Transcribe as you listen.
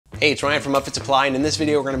Hey, it's Ryan from Upfit Supply, and in this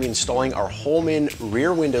video we're going to be installing our Holman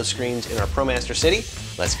rear window screens in our ProMaster City.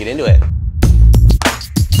 Let's get into it.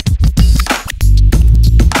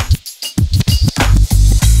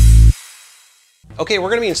 Okay, we're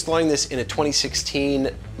going to be installing this in a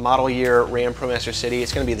 2016 model year RAM ProMaster City.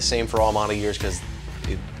 It's going to be the same for all model years because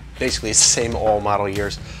basically it's the same all model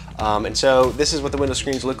years. And so this is what the window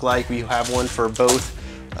screens look like. We have one for both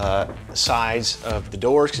sides of the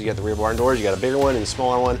doors, because you got the rear barn doors, you got a bigger one and a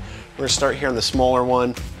smaller one. We're gonna start here on the smaller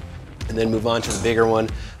one and then move on to the bigger one.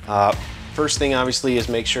 First thing obviously is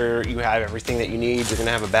make sure you have everything that you need. You're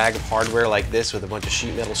gonna have a bag of hardware like this with a bunch of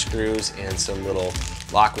sheet metal screws and some little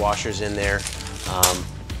lock washers in there.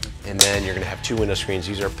 And then you're gonna have two window screens.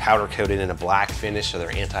 These are powder coated in a black finish, so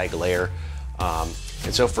they're anti-glare. And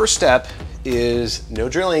so first step is no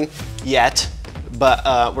drilling yet,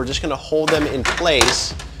 but we're just gonna hold them in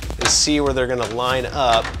place and see where they're gonna line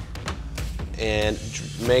up and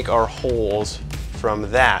make our holes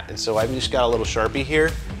from that. And so I've just got a little Sharpie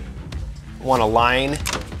here. I wanna line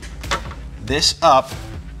this up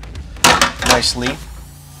nicely.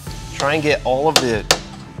 Try and get all of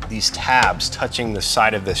these tabs touching the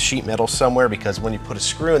side of the sheet metal somewhere, because when you put a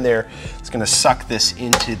screw in there, it's gonna suck this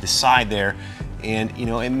into the side there. And you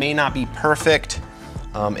know, it may not be perfect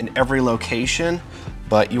in every location,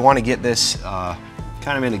 but you want to get this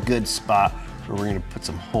kind of in a good spot where we're going to put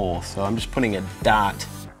some holes. So I'm just putting a dot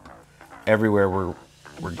everywhere where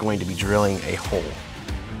we're going to be drilling a hole.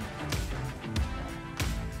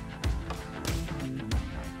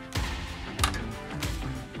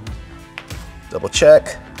 Double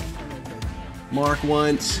check, mark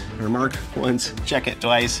once, check it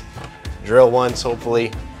twice, drill once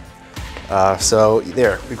hopefully. So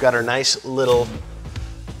there, we've got our nice little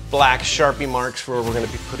black Sharpie marks where we're going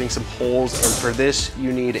to be putting some holes, and for this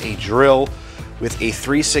you need a drill with a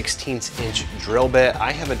 3/16 inch drill bit.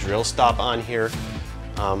 I have a drill stop on here.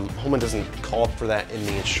 Holman doesn't call for that in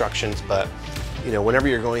the instructions, but you know, whenever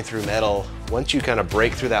you're going through metal, once you kind of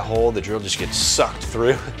break through that hole, the drill just gets sucked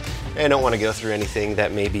through. And I don't want to go through anything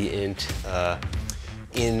that may be in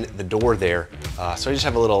the door there. So I just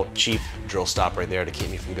have a little cheap drill stop right there to keep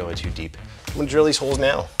me from going too deep. I'm gonna drill these holes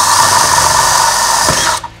now.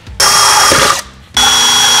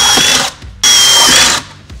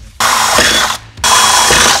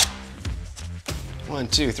 One,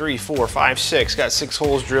 two, three, four, five, six. Got 6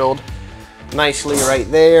 holes drilled nicely right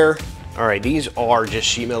there. All right, these are just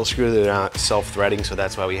sheet metal screws. They're not self-threading, so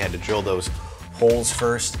that's why we had to drill those holes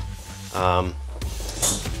first.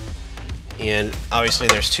 And obviously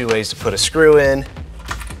there's 2 ways to put a screw in.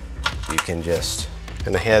 You can just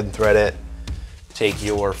go ahead and thread it, take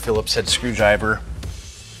your Phillips head screwdriver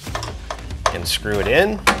and screw it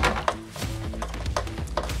in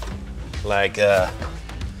like a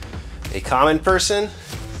common person,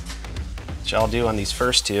 which I'll do on these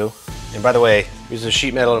first 2. And by the way, use a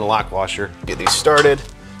sheet metal and a lock washer. Get these started.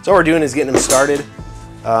 So all we're doing is getting them started.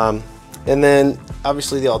 And then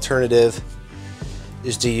obviously the alternative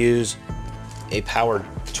is to use a power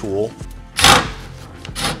tool.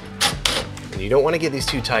 And you don't want to get these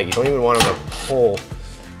too tight. You don't even want them to pull.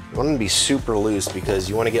 You want them to be super loose, because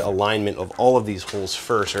you want to get alignment of all of these holes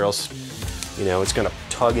first, or else, you know, it's going to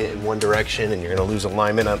tug it in one direction and you're going to lose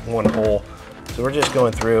alignment on one hole. So we're just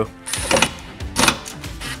going through,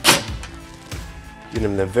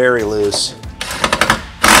 getting them very loose.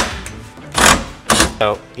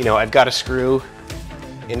 So, you know, I've got a screw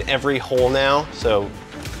in every hole now, so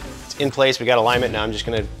it's in place. We got alignment now. I'm just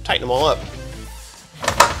going to tighten them all up.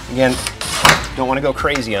 Again, don't want to go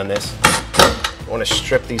crazy on this. I want to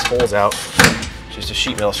strip these holes out. It's just a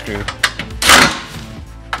sheet metal screw.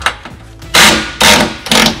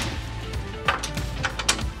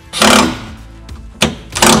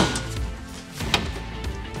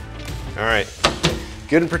 All right,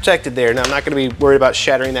 good and protected there. Now I'm not going to be worried about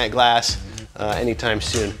shattering that glass anytime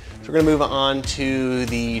soon. So we're going to move on to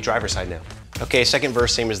the driver's side now. Okay, second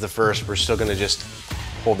verse, same as the first. We're still going to just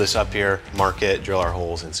hold this up here, mark it, drill our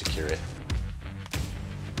holes, and secure it.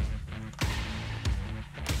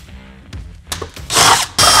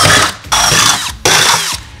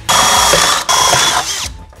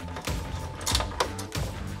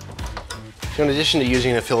 So in addition to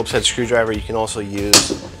using a Phillips head screwdriver, you can also use,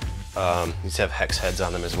 these have hex heads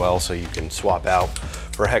on them as well, so you can swap out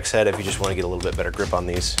for a hex head if you just want to get a little bit better grip on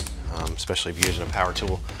these, especially if you're using a power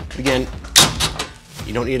tool. But again,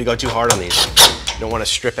 you don't need to go too hard on these. You don't want to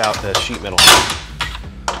strip out the sheet metal.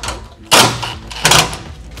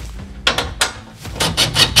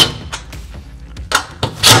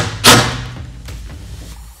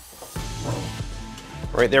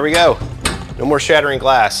 All right, there we go. No more shattering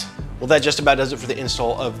glass. Well, that just about does it for the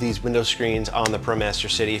install of these window screens on the ProMaster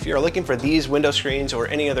City. If you're looking for these window screens or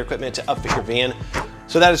any other equipment to upfit your van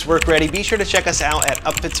so that it's work ready, be sure to check us out at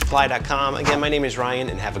upfitsupply.com. Again, my name is Ryan,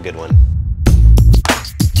 and have a good one.